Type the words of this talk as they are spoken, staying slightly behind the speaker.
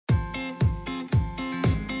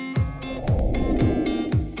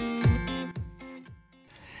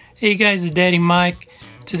Hey guys, it's Daddy Mike.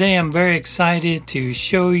 Today I'm very excited to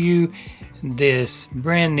show you this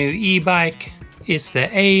brand new e-bike. It's the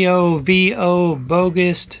AOVO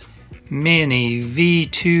Bogist Mini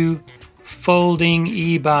V2 folding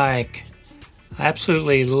e-bike. I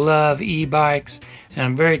absolutely love e-bikes and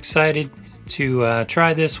I'm very excited to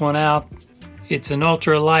try this one out. It's an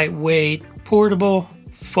ultra lightweight, portable,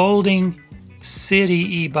 folding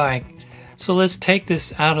city e-bike. So let's take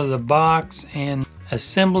this out of the box and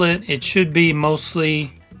assemble it. It should be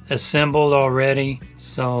mostly assembled already.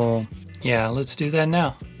 So yeah, let's do that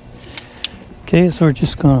now. Okay, so we're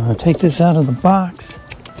just gonna take this out of the box.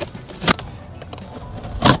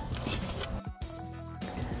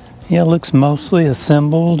 Yeah, it looks mostly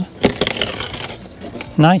assembled.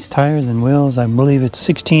 Nice tires and wheels. I believe it's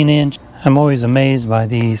 16-inch. I'm always amazed by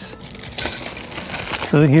these.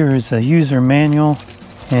 So here is a user manual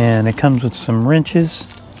and it comes with some wrenches.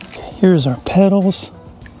 Here's our pedals,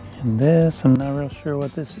 and this, I'm not real sure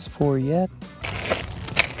what this is for yet.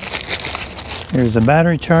 Here's a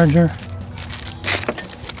battery charger.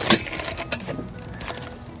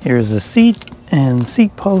 Here's a seat and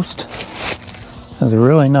seat post. Has a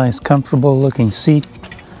really nice, comfortable looking seat.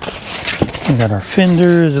 We got our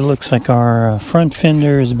fenders. It looks like our front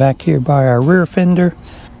fender is back here by our rear fender.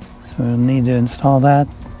 So we'll need to install that.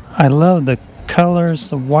 I love the colors.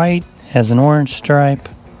 The white has an orange stripe.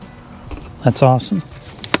 That's awesome.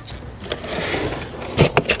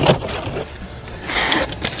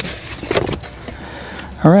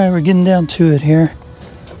 All right, we're getting down to it here.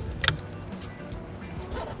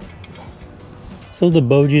 So the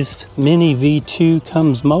Bogist Mini V2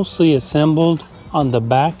 comes mostly assembled. On the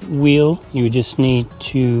back wheel, you just need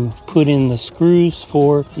to put in the screws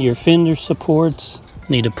for your fender supports.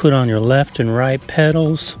 Need to put on your left and right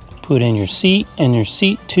pedals. Put in your seat and your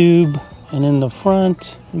seat tube. And in the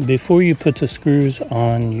front, before you put the screws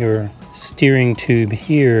on your steering tube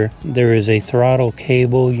here, there is a throttle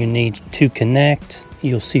cable you need to connect.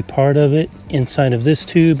 You'll see part of it inside of this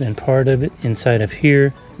tube and part of it inside of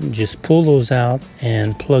here. Just pull those out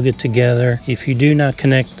and plug it together. If you do not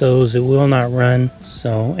connect those, it will not run.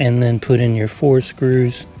 So, and then put in your 4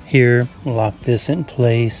 screws here, lock this in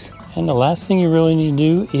place. And the last thing you really need to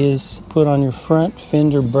do is put on your front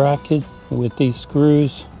fender bracket with these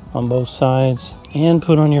screws on both sides and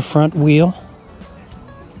put on your front wheel.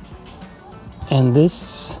 And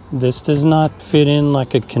this does not fit in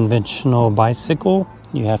like a conventional bicycle.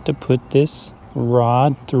 You have to put this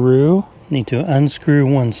rod through. Need to unscrew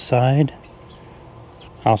one side.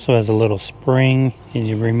 Also has a little spring.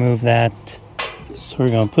 You remove that. So we're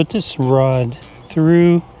going to put this rod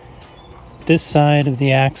through this side of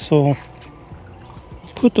the axle.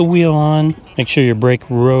 Put the wheel on. Make sure your brake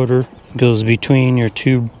rotor goes between your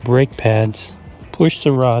 2 brake pads. Push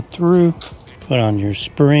the rod through, put on your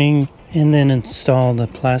spring, and then install the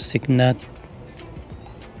plastic nut.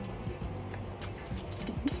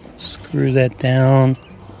 Screw that down.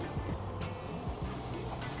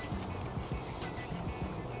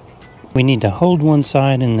 We need to hold one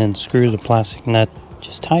side and then screw the plastic nut.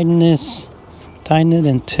 Just tighten it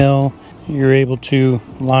until you're able to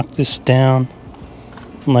lock this down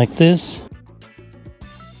like this.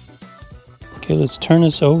 Okay, let's turn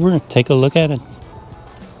this over and take a look at it.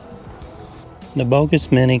 The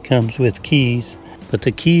Bogist Mini comes with keys, but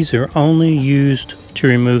the keys are only used to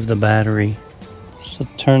remove the battery. So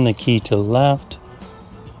turn the key to the left,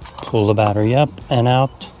 pull the battery up and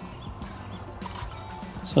out.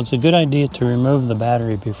 So it's a good idea to remove the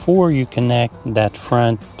battery before you connect that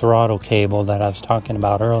front throttle cable that I was talking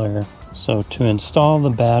about earlier. So to install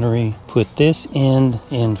the battery, put this end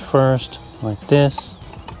in first, like this.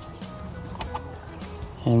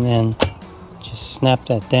 And then just snap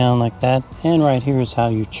that down like that. And right here is how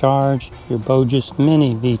you charge your Bogist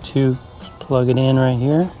Mini V2. Just plug it in right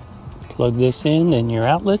here. Plug this in, then your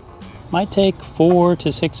outlet. Might take 4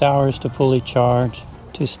 to 6 hours to fully charge.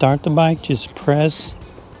 To start the bike, just press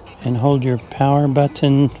and hold your power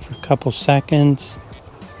button for a couple seconds.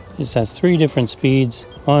 This has 3 different speeds,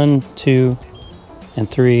 1, 2, and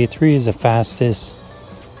 3. 3 is the fastest.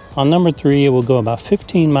 On number 3, it will go about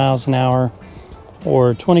 15 miles an hour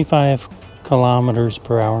or 25 kilometers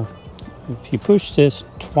per hour. If you push this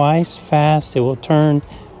twice fast, it will turn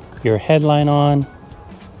your headlight on.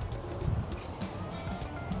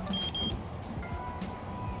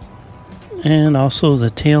 And also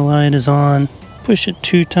the tail light is on. Push it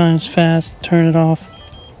 2 times fast, turn it off.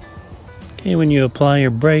 Okay, when you apply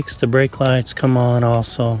your brakes, the brake lights come on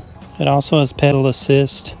also. It also has pedal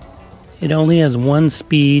assist. It only has 1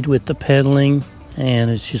 speed with the pedaling,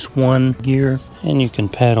 and it's just 1 gear. And you can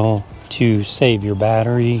pedal to save your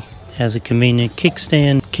battery. Has a convenient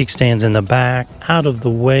kickstand kickstands in the back, out of the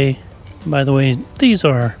way. By the way, these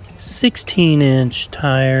are 16-inch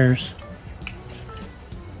tires.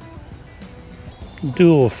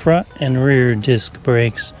 Dual front and rear disc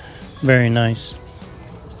brakes. Very nice.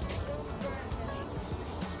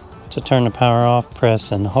 To turn the power off,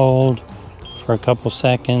 press and hold for a couple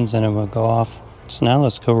seconds and it will go off. So now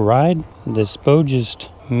let's go ride this Bogist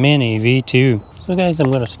Mini V2. So guys, I'm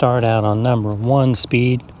going to start out on number 1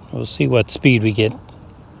 speed. We'll see what speed we get.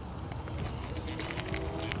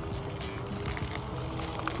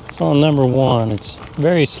 So on number 1, it's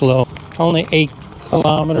very slow, only 8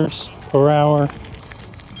 kilometers per hour.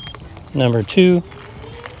 Number 2,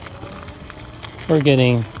 we're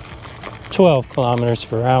getting 12 kilometers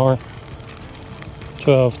per hour,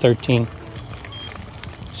 12, 13.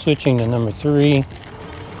 Switching to number 3.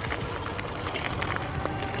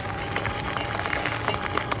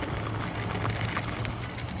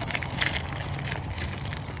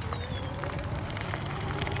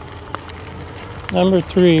 Number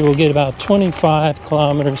 3 will get about 25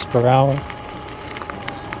 kilometers per hour.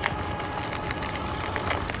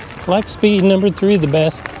 Like speed number 3 the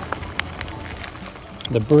best.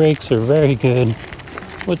 The brakes are very good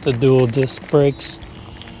with the dual disc brakes.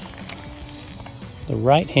 The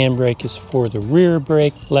right hand brake is for the rear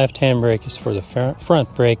brake, left hand brake is for the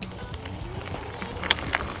front brake.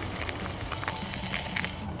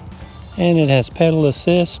 And it has pedal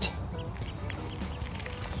assist.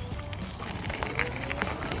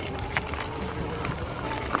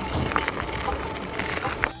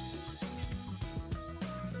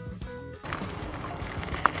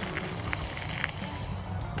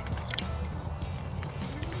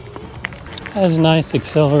 Has nice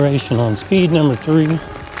acceleration on speed number 3.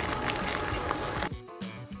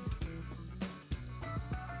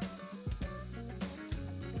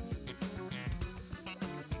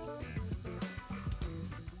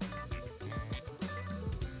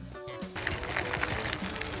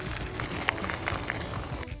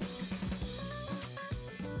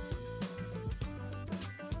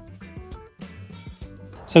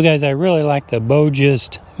 So guys, I really like the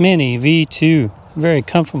Bogist Mini V2. Very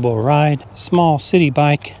comfortable ride, small city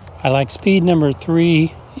bike. I like speed number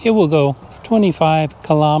 3. It will go 25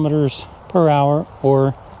 kilometers per hour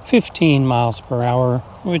or 15 miles per hour,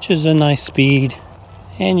 which is a nice speed.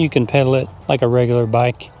 And you can pedal it like a regular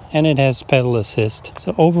bike, and it has pedal assist.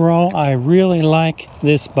 So overall, I really like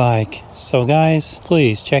this bike. So guys,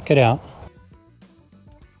 please check it out.